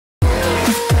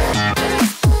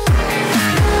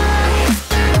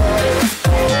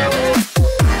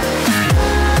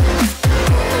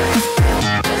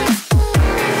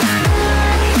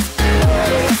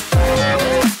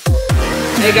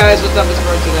Hey guys, what's up? It's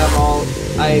Burnt All.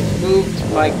 I moved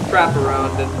my crap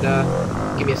around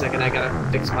and give me a second, I gotta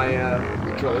fix my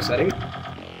controller setting.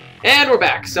 And we're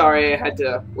back. Sorry, I had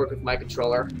to work with my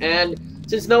controller. And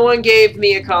since no one gave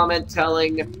me a comment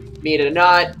telling me to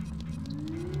not,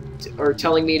 or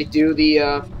telling me to do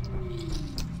the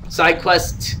side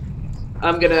quest,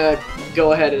 I'm gonna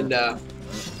go ahead and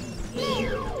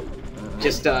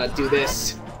just do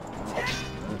this.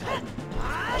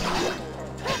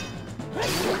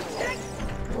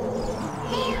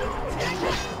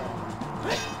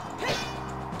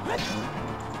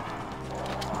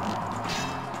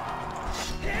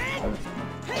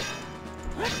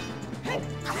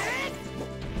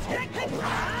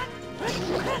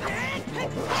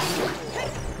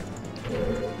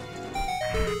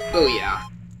 Oh yeah.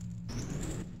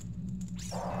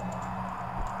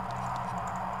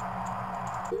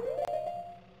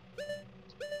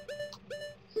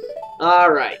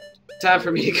 Alright. Time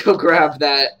for me to go grab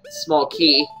that small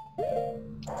key.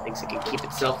 Thinks it can keep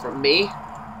itself from me.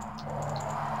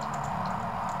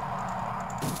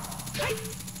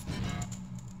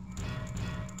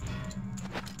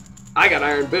 I got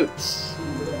iron boots.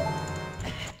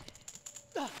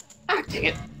 Ah, dang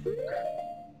it.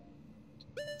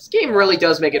 This game really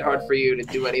does make it hard for you to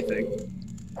do anything.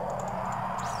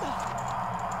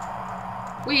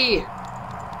 Whee!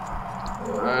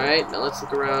 Alright, now let's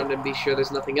look around and be sure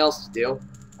there's nothing else to do.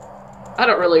 I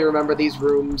don't really remember these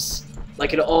rooms,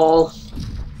 like, at all.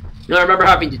 I remember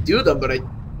having to do them, but I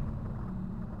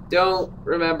don't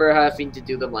remember having to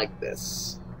do them like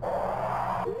this.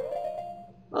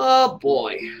 Oh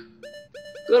boy.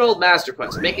 Good old Master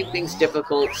Quest, making things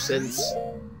difficult since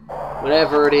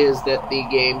whenever it is that the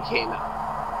game came out.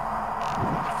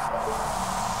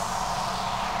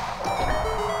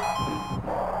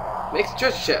 Makes a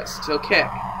treasure chest, okay.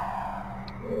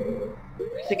 I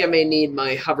think I may need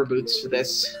my hover boots for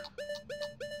this.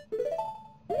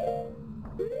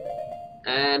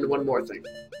 And one more thing.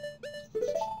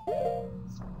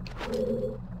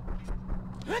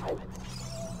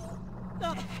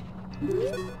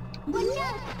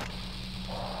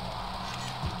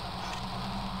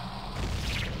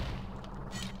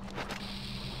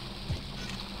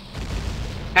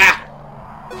 Ha!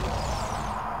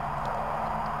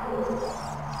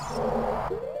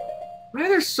 Why are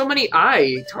there so many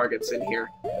eye targets in here?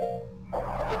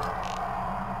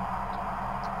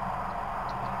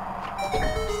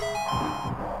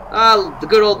 Ah, the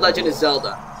good old Legend of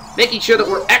Zelda. Making sure that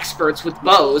we're experts with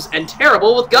bows and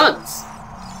terrible with guns.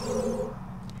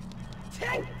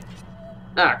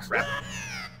 Ah, crap.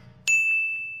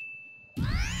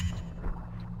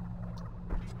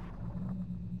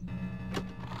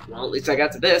 Well, at least I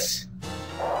got to this.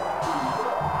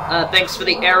 Thanks for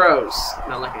the arrows.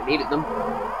 Not like I needed them.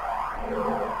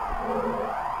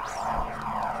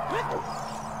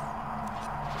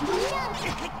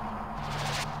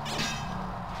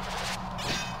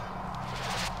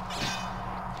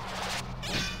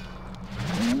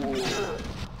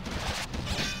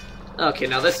 Okay,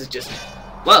 now this is just...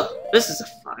 Well, this is a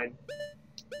fine.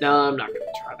 No, I'm not gonna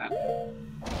try that.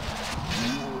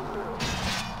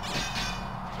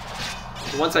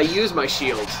 Once I use my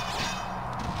shield...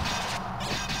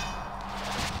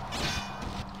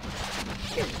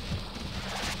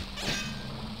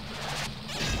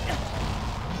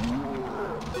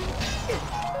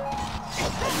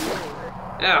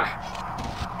 Ugh.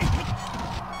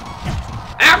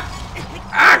 Ow!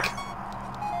 Ugh!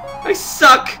 I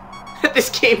suck at this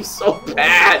game so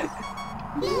bad.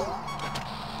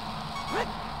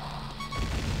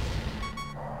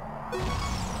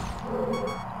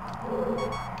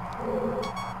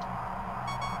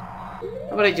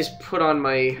 How about I just put on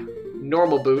my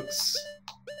normal boots?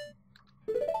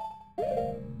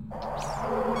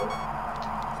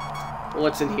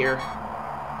 What's in here?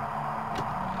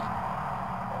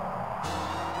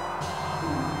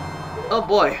 Oh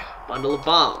boy, bundle of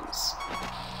bombs.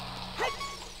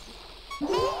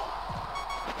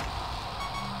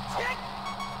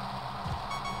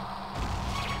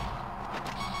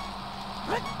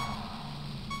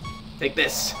 Take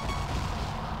this.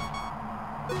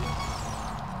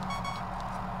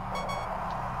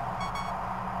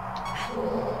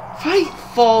 If I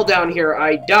fall down here,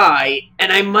 I die,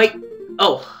 and I might...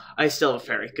 Oh, I still have a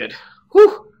fairy. Good.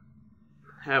 Whew!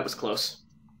 That was close.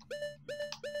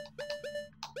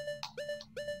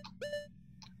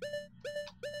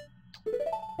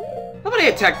 How about I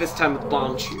attack this time with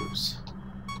bomb shoes?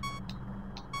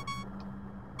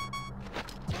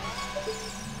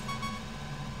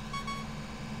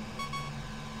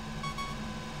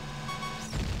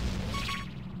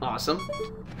 Awesome.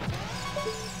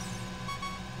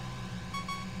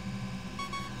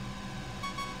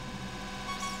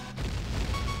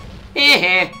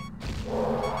 Heh.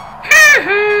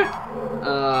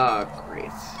 Oh,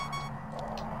 great.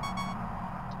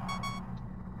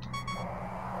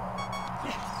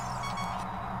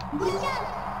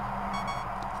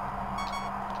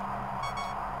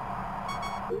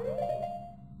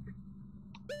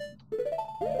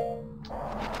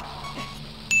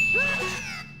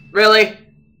 Really?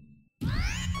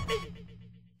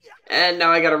 And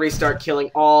now I gotta restart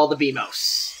killing all the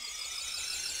BMOs.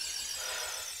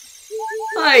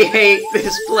 I hate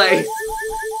this place.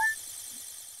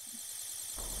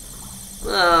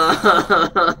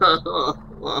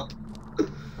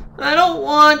 I don't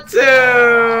want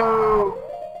to.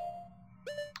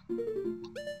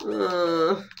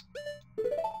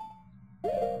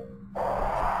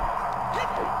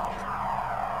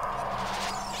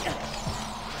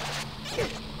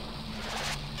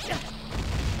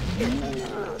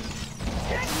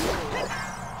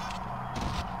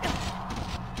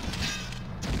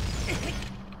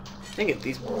 Dang it,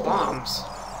 these bombs.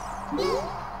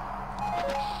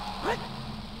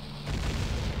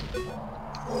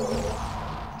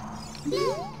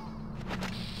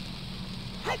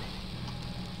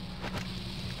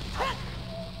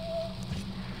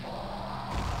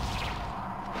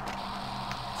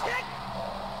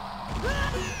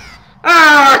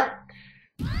 Ah!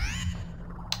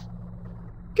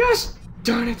 Gosh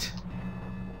darn it.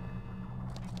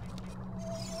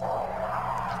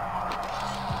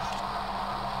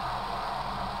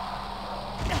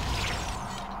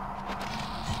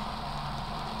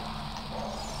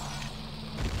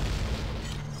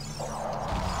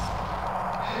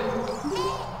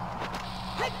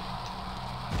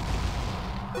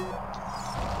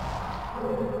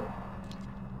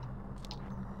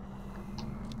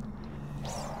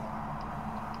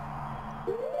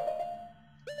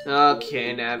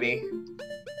 Okay, Navi.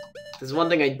 There's one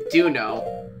thing I do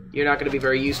know. You're not going to be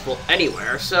very useful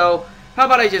anywhere, so how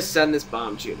about I just send this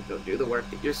bomb to you to go do the work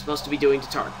that you're supposed to be doing to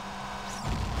target?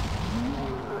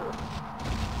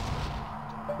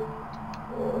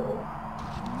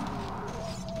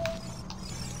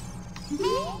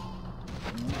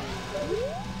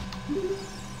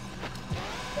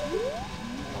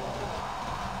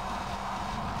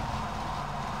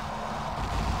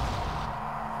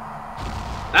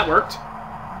 That worked.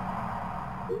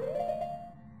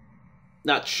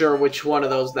 Not sure which one of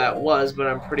those that was, but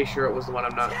I'm pretty sure it was the one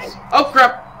I'm not. Oh,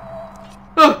 crap!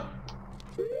 Oh.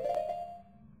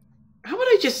 How about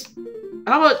I just...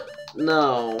 How about...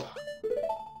 No.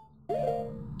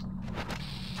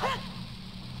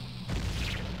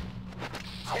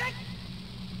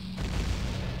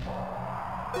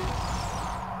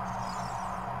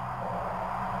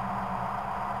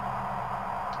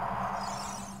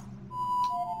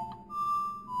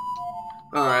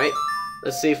 Alright,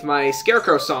 let's see if my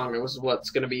Scarecrow song is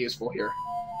what's going to be useful here.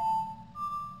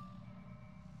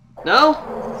 No?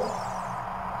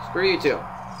 Screw you too.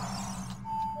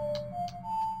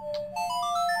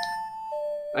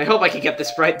 I hope I can get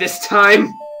this right this time.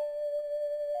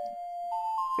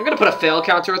 I'm going to put a fail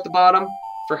counter at the bottom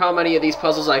for how many of these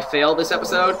puzzles I failed this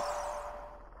episode.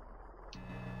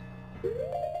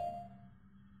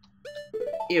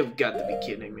 You've got to be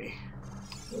kidding me.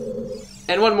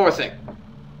 And one more thing.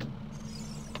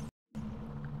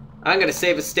 I'm gonna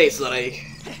save a state so that I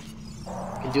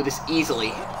can do this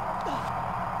easily.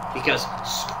 Because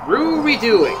screw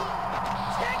redoing.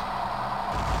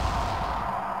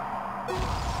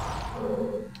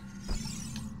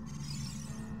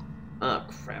 Oh,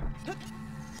 crap.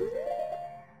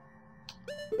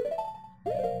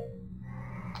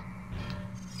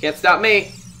 Can't stop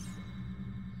me.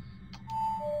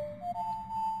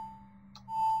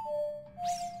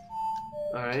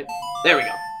 Alright. There we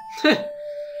go.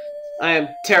 I am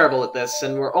terrible at this,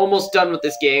 and we're almost done with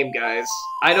this game, guys.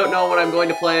 I don't know what I'm going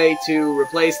to play to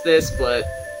replace this, but...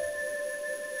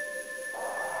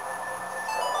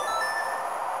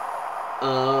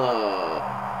 Oh.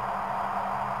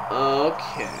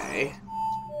 Okay.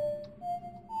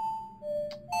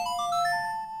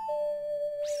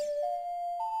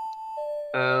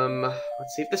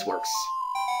 Let's see if this works.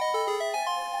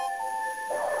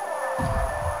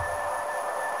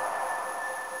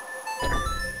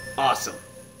 Awesome.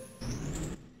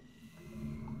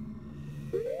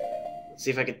 Let's see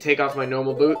if I can take off my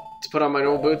normal boot, to put on my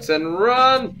normal boots and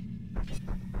run!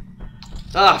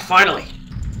 Ah, finally!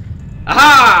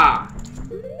 Aha!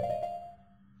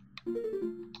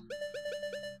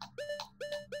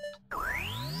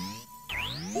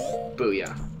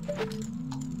 Booyah.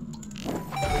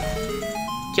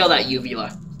 Kill that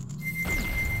uvula.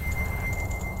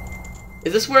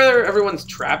 Is this where everyone's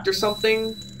trapped or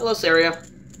something? Hello, Saria.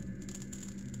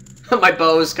 My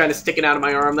bow's kind of sticking out of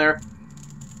my arm there.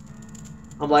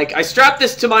 I'm like, I strapped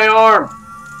this to my arm.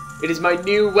 It is my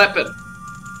new weapon.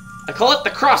 I call it the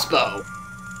crossbow.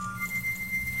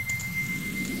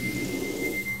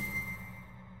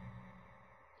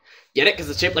 Get it? Because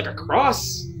it's shaped like a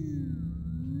cross?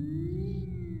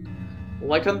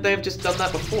 Why couldn't they have just done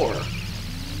that before?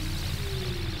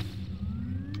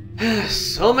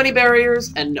 So many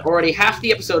barriers, and already half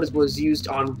the episode was used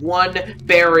on one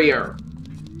barrier.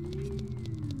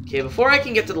 Okay, before I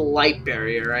can get to the light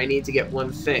barrier, I need to get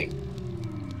one thing.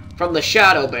 From the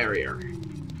shadow barrier.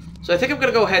 So I think I'm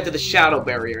gonna go ahead to the shadow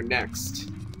barrier next.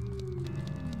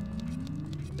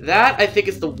 That, I think,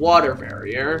 is the water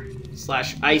barrier. /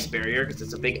 ice barrier, because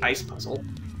it's a big ice puzzle.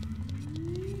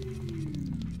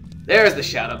 There's the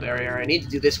shadow barrier. I need to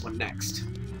do this one next.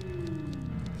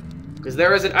 Because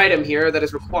there is an item here that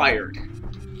is required.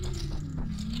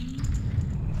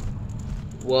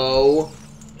 Whoa.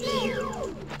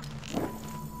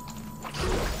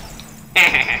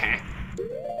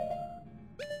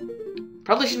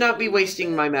 Probably should not be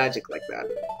wasting my magic like that.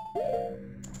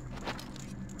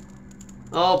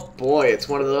 Oh boy, it's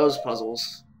one of those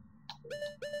puzzles.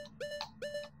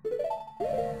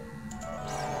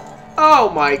 Oh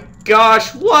my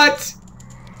gosh, what?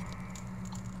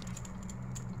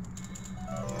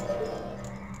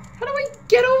 How do I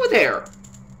get over there?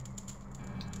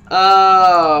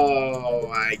 Oh,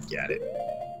 I get it.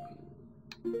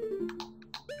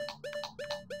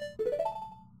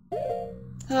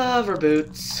 Hover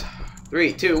boots.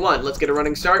 3, 2, 1, let's get a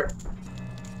running start.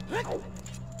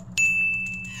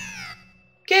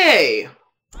 Okay.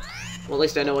 Well, at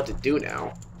least I know what to do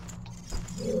now.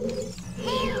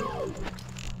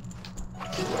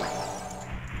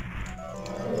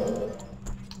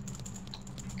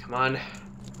 Come on.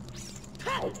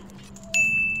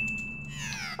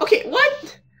 Okay,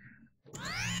 what?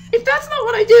 If that's not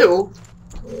what I do...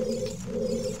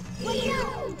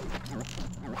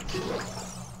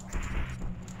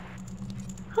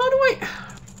 How do I...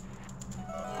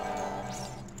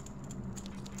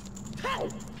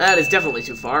 That is definitely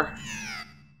too far.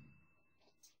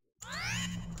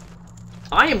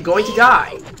 I am going to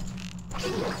die.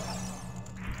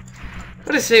 I'm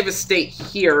gonna save a state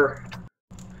here.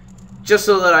 Just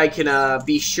so that I can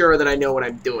be sure that I know what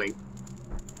I'm doing.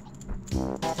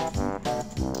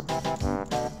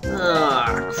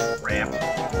 Ah, crap.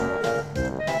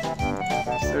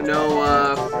 Is there no,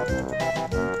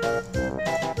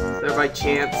 is there by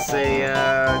chance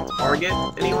a, target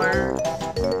anywhere?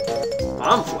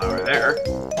 Bomb flower there.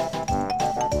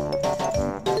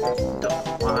 Don't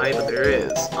know why, but there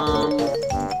is.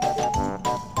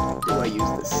 Do I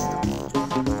use this stuff?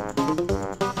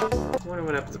 I wonder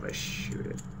what happens if I shoot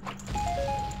it.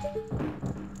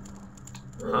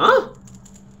 Huh?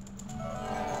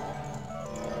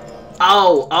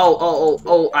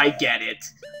 Oh, I get it.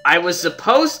 I was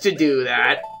supposed to do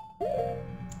that.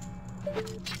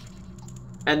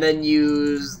 And then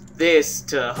use this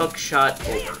to hook shot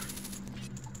over.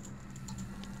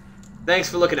 Thanks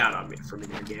for looking out on me for me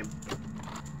in the game.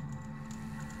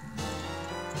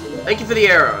 Thank you for the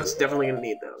arrows. Definitely gonna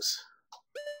need those.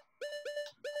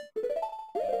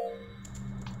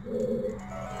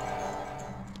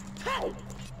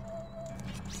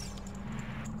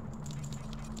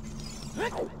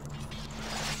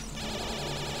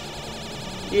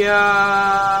 Yeah.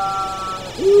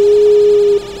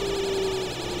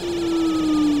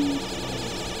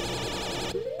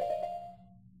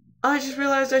 I just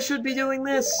realized I should be doing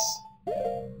this.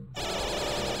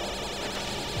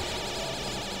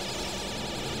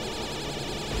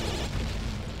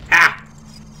 Ah!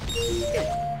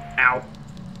 Ow.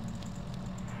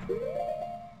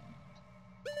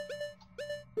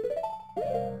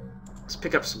 Let's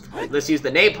pick up some... Let's use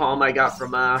the napalm I got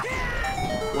from,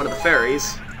 one of the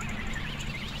fairies.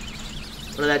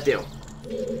 What did that do?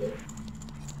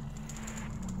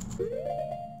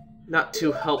 Not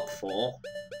too helpful.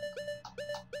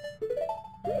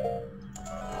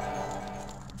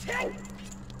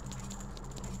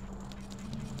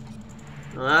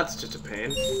 Well, that's just a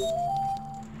pain.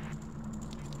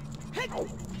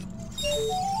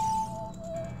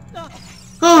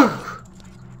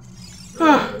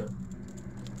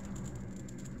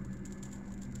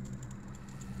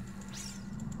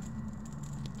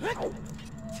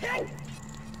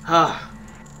 Oh!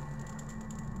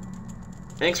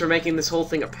 Thanks for making this whole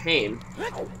thing a pain.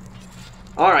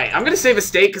 Alright, I'm gonna save a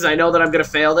state because I know that I'm gonna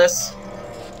fail this.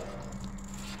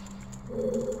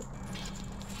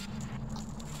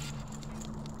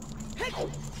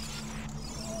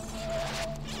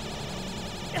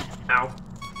 Ow.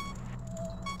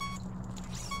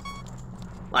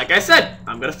 Like I said,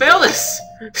 I'm gonna fail this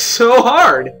so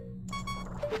hard.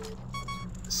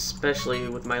 Especially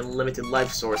with my limited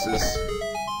life sources.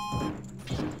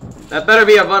 That better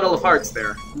be a bundle of hearts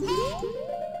there.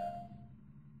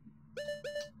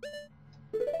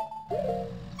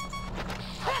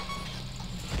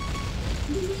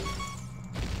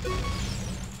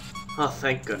 Oh,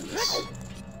 thank goodness.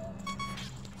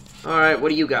 Alright, what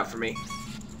do you got for me?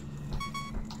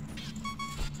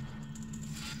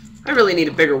 I really need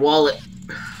a bigger wallet.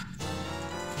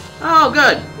 Oh,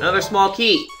 good! Another small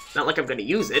key. Not like I'm gonna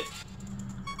use it.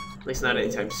 At least not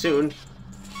anytime soon.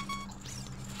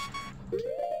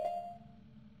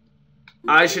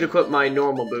 I should equip my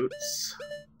normal boots.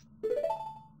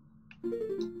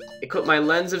 Equip my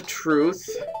lens of truth.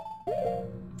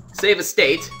 Save a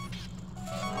state.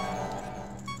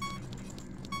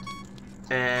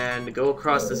 And go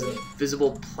across this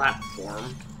invisible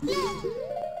platform.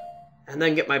 And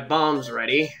then get my bombs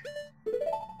ready.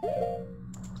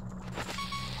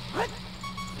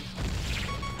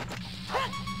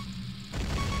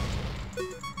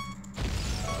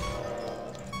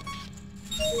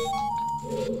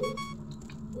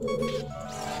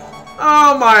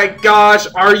 Oh my gosh,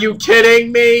 are you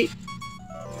kidding me?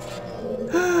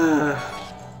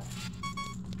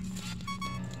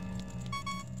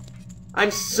 I'm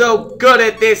so good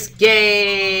at this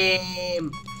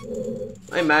game!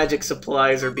 My magic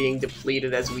supplies are being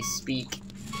depleted as we speak.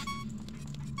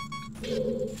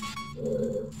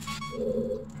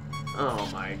 Oh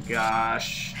my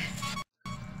gosh.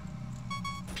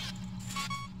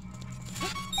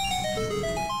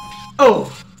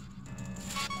 Oh!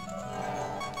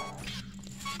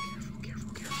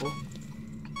 Careful, careful,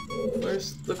 careful.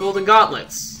 Where's the golden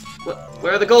gauntlets?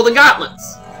 Where are the golden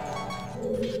gauntlets?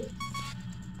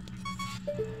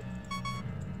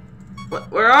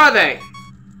 Where are they?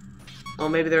 Oh,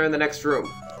 maybe they're in the next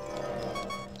room.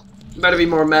 Better be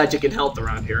more magic and health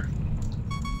around here.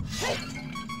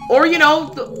 Or, you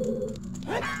know,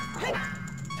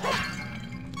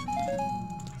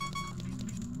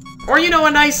 or, you know,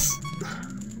 a nice...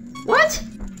 What?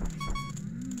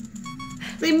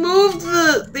 They moved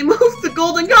the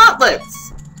golden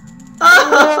gauntlets!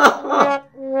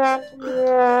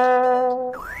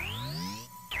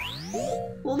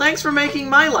 Well, thanks for making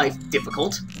my life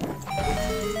difficult.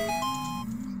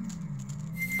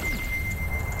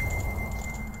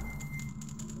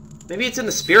 Maybe it's in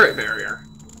the spirit barrier.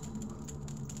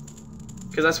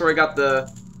 Because that's where I got the...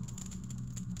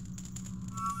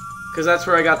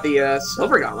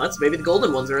 silver gauntlets. Maybe the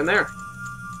golden ones are in there.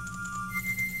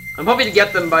 I'm hoping to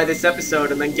get them by this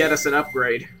episode and then get us an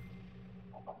upgrade.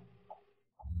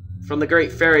 From the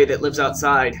great fairy that lives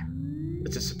outside.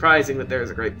 Which is surprising that there's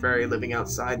a great fairy living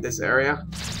outside this area.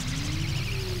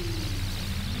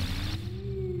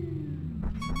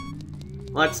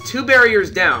 Well, that's 2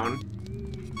 barriers down.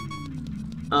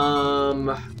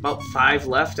 About 5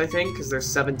 left, I think, because there's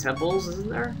 7 temples, isn't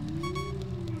there?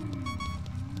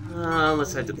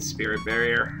 Let's head to the spirit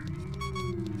barrier.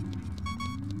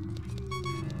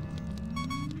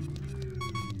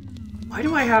 Why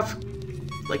do I have,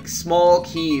 like, small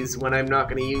keys when I'm not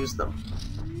gonna use them?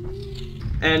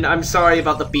 And I'm sorry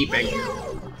about the beeping.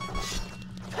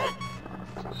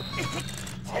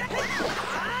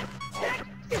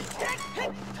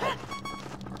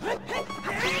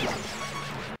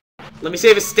 Let me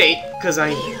save a state, because I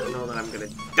know that I'm gonna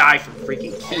die from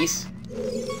freaking keys.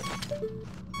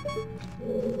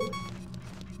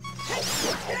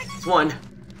 It's 1.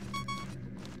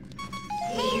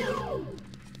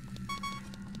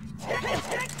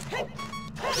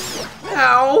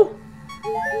 Ow!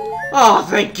 Oh,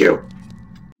 thank you!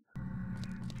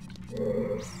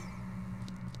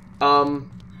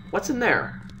 What's in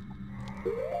there?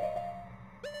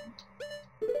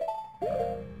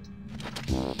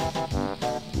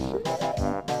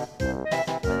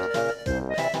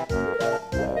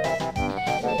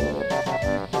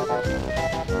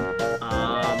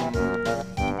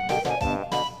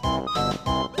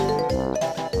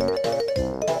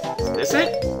 Is this it?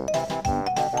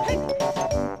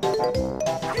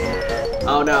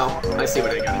 Oh no, I see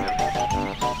what I gotta do.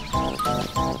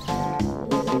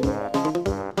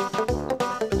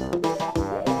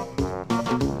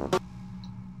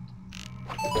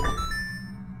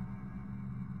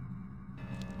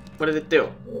 What did it do?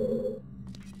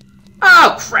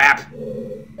 Oh, crap!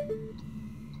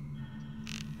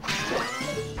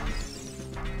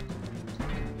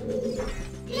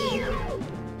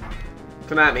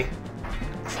 Come at me.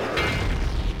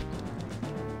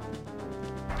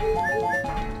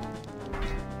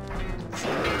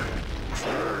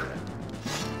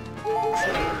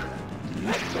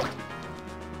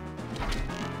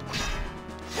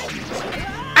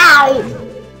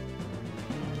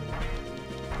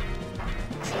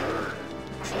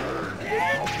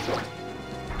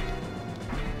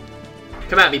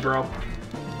 Come at me, bro.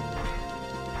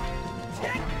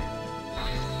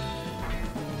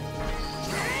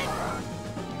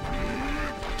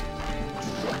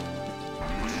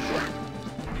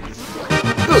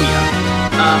 Booyah.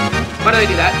 Why did I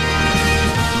do that?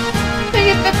 Dang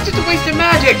it, that's just a waste of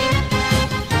magic!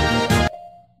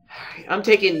 I'm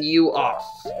taking you off.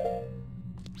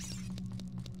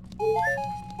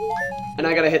 And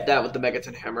I gotta hit that with the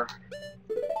Megaton Hammer.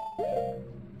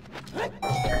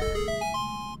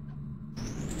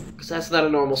 Because that's not a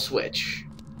normal switch.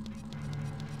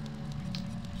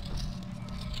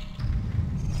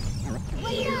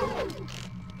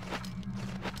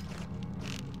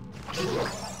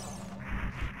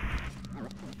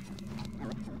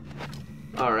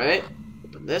 Alright,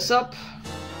 open this up.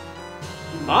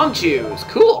 Bomb choose,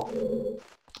 cool!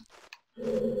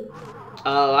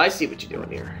 Oh, I see what you're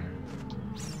doing here.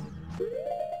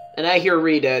 And I hear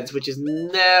redeads, which is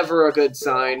never a good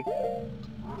sign.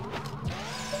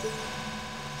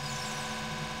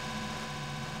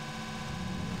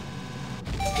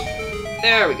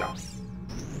 There we go.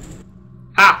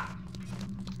 Ha!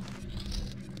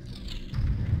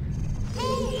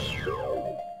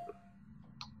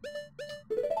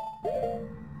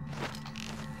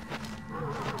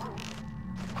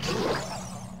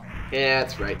 Yeah,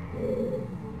 that's right.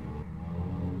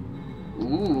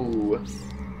 Ooh.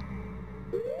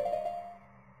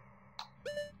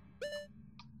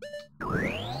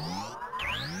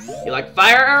 You like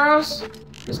fire arrows,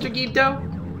 Mr. Gibdo?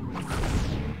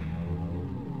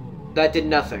 That did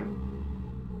nothing.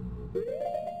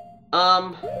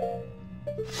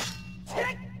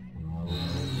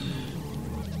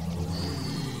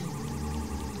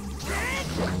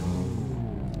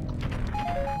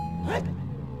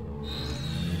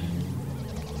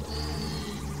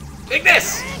 Take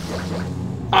this!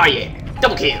 Oh yeah,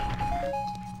 double kill.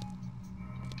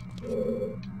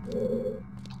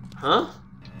 Huh?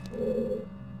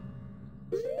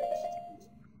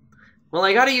 Well,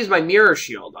 I gotta use my mirror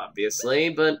shield, obviously,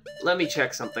 but let me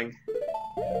check something.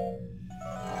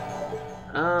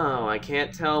 Oh, I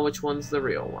can't tell which one's the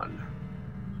real one.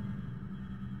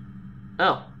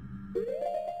 Oh.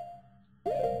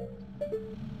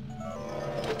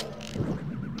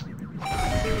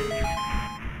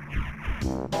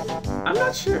 I'm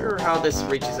not sure how this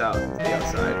reaches out to the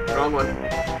outside. Wrong one.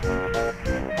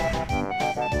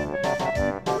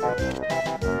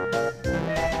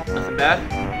 Nothing bad.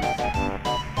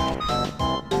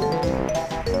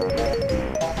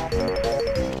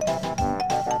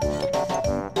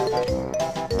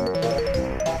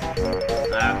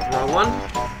 Wrong one.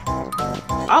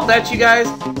 I'll bet you guys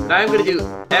that I'm gonna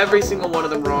do every single one of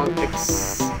them wrong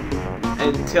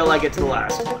until I get to the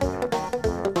last one.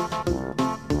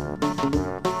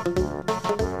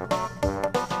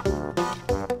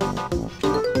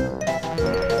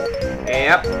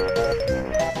 Yep.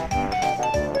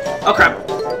 Oh crap.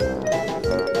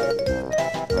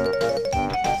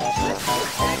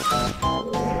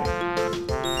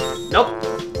 Nope.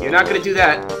 You're not gonna do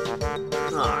that.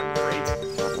 Oh, great.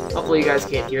 Hopefully you guys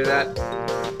can't hear that.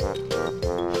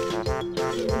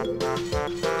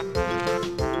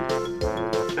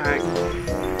 Alright.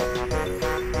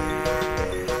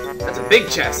 That's a big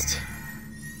chest.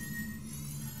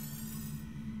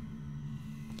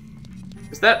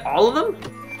 Is that all of them?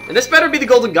 And this better be the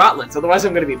Golden Gauntlets, otherwise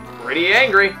I'm gonna be pretty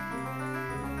angry.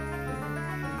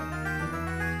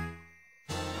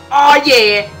 Oh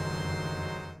yeah!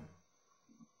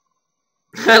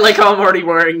 I like how I'm already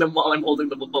wearing them while I'm holding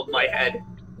them above my head.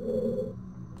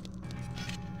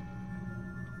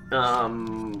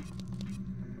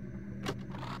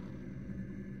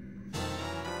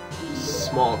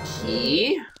 Small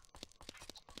key.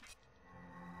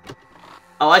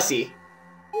 Oh, I see.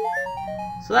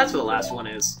 So that's what the last one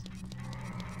is.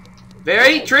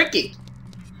 Very tricky.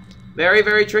 Very,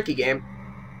 very tricky game.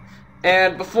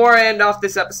 And before I end off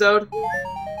this episode...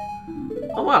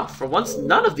 Oh wow, for once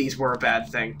none of these were a bad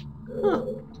thing. Huh.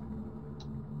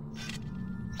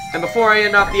 And before I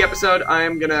end off the episode, I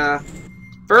am gonna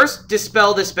first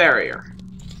dispel this barrier.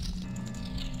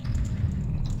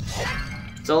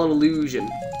 It's all an illusion.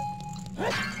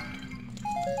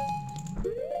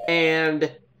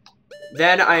 And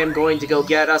then I am going to go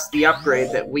get us the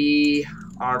upgrade that we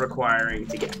are requiring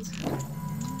to get.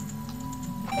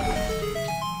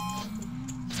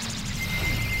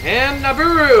 And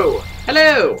Naburu!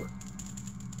 Hello!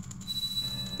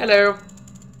 Hello.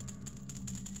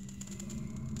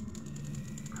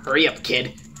 Hurry up,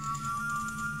 kid.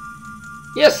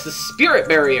 Yes, the spirit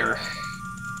barrier.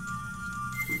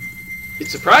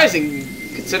 It's surprising,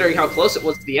 considering how close it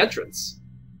was to the entrance.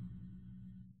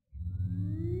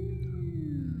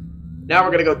 Now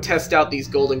we're gonna go test out these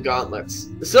golden gauntlets.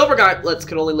 The silver gauntlets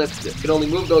can only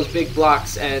move those big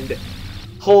blocks and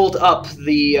hold up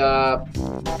the I'm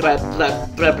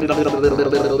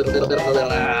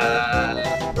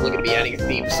gonna be adding a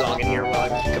theme song in here while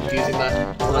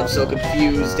I'm so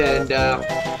confused and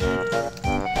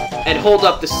hold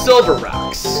up the silver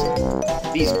rocks.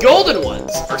 These golden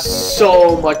ones are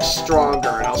so much stronger,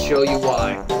 and I'll show you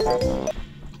why.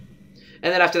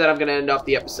 And then after that, I'm gonna end off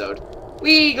the episode.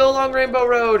 We go along Rainbow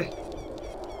Road.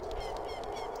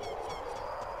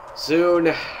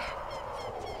 Soon.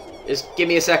 Just give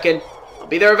me a second. I'll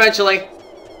be there eventually.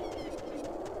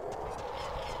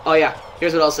 Oh yeah,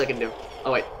 here's what else I can do.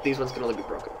 Oh wait, these ones can only be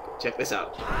broken. Check this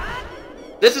out.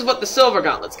 This is what the silver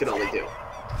gauntlets can only do.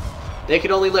 They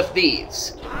can only lift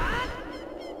these.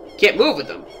 Can't move with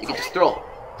them. You can just throw them.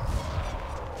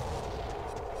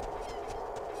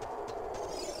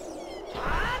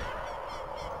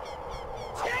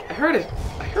 I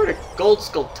heard a gold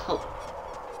skull tunnel.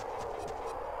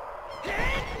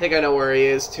 I think I know where he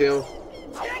is too.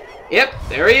 Yep,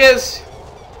 there he is.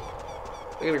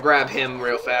 I'm gonna grab him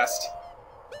real fast.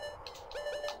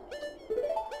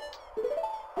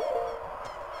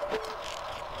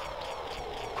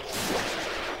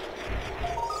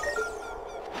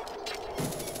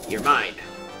 You're mine.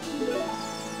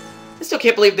 I still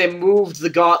can't believe they moved the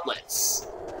gauntlets.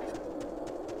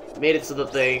 Made it so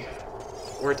that they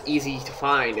weren't easy to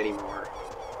find anymore.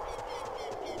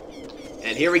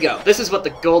 And here we go. This is what the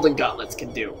golden gauntlets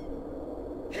can do.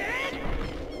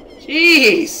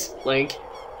 Jeez, Link.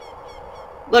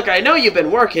 Look, I know you've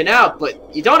been working out,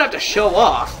 but you don't have to show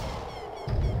off.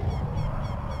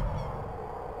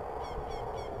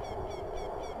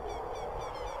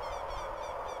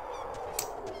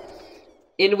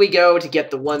 In we go to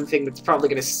get the one thing that's probably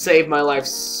going to save my life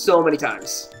so many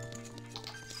times.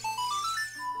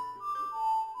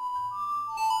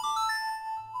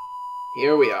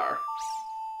 Here we are.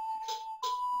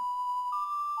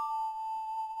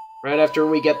 Right after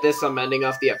we get this, I'm ending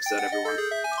off the episode, everyone.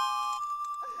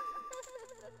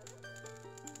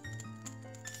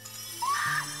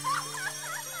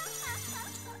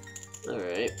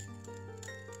 Alright.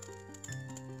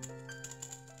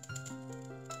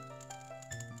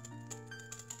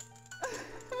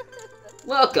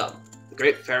 Welcome, the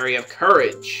Great Fairy of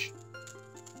Courage.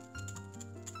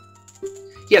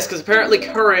 Yes, because apparently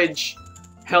courage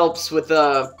helps with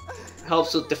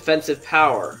defensive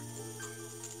power.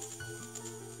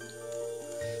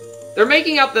 They're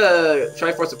making out the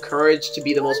Triforce of Courage to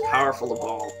be the most powerful of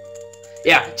all.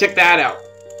 Yeah, check that out.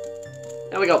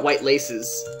 Now we got white laces.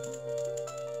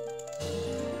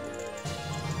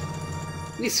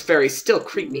 These fairies still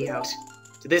creep me out.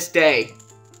 To this day.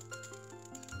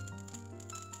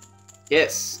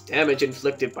 Yes, damage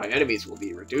inflicted by enemies will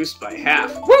be reduced by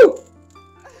half. Woo!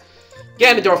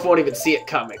 Ganondorf won't even see it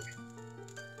coming.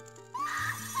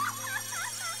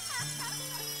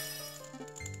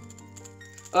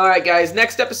 Alright guys,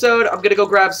 next episode, I'm gonna go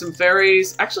grab some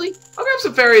fairies. Actually, I'll grab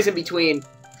some fairies in between.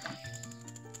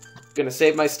 I'm gonna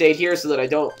save my state here so that I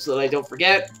don't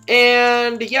forget.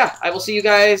 And yeah, I will see you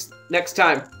guys next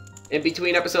time. In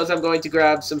between episodes, I'm going to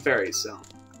grab some fairies. So,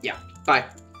 yeah, bye.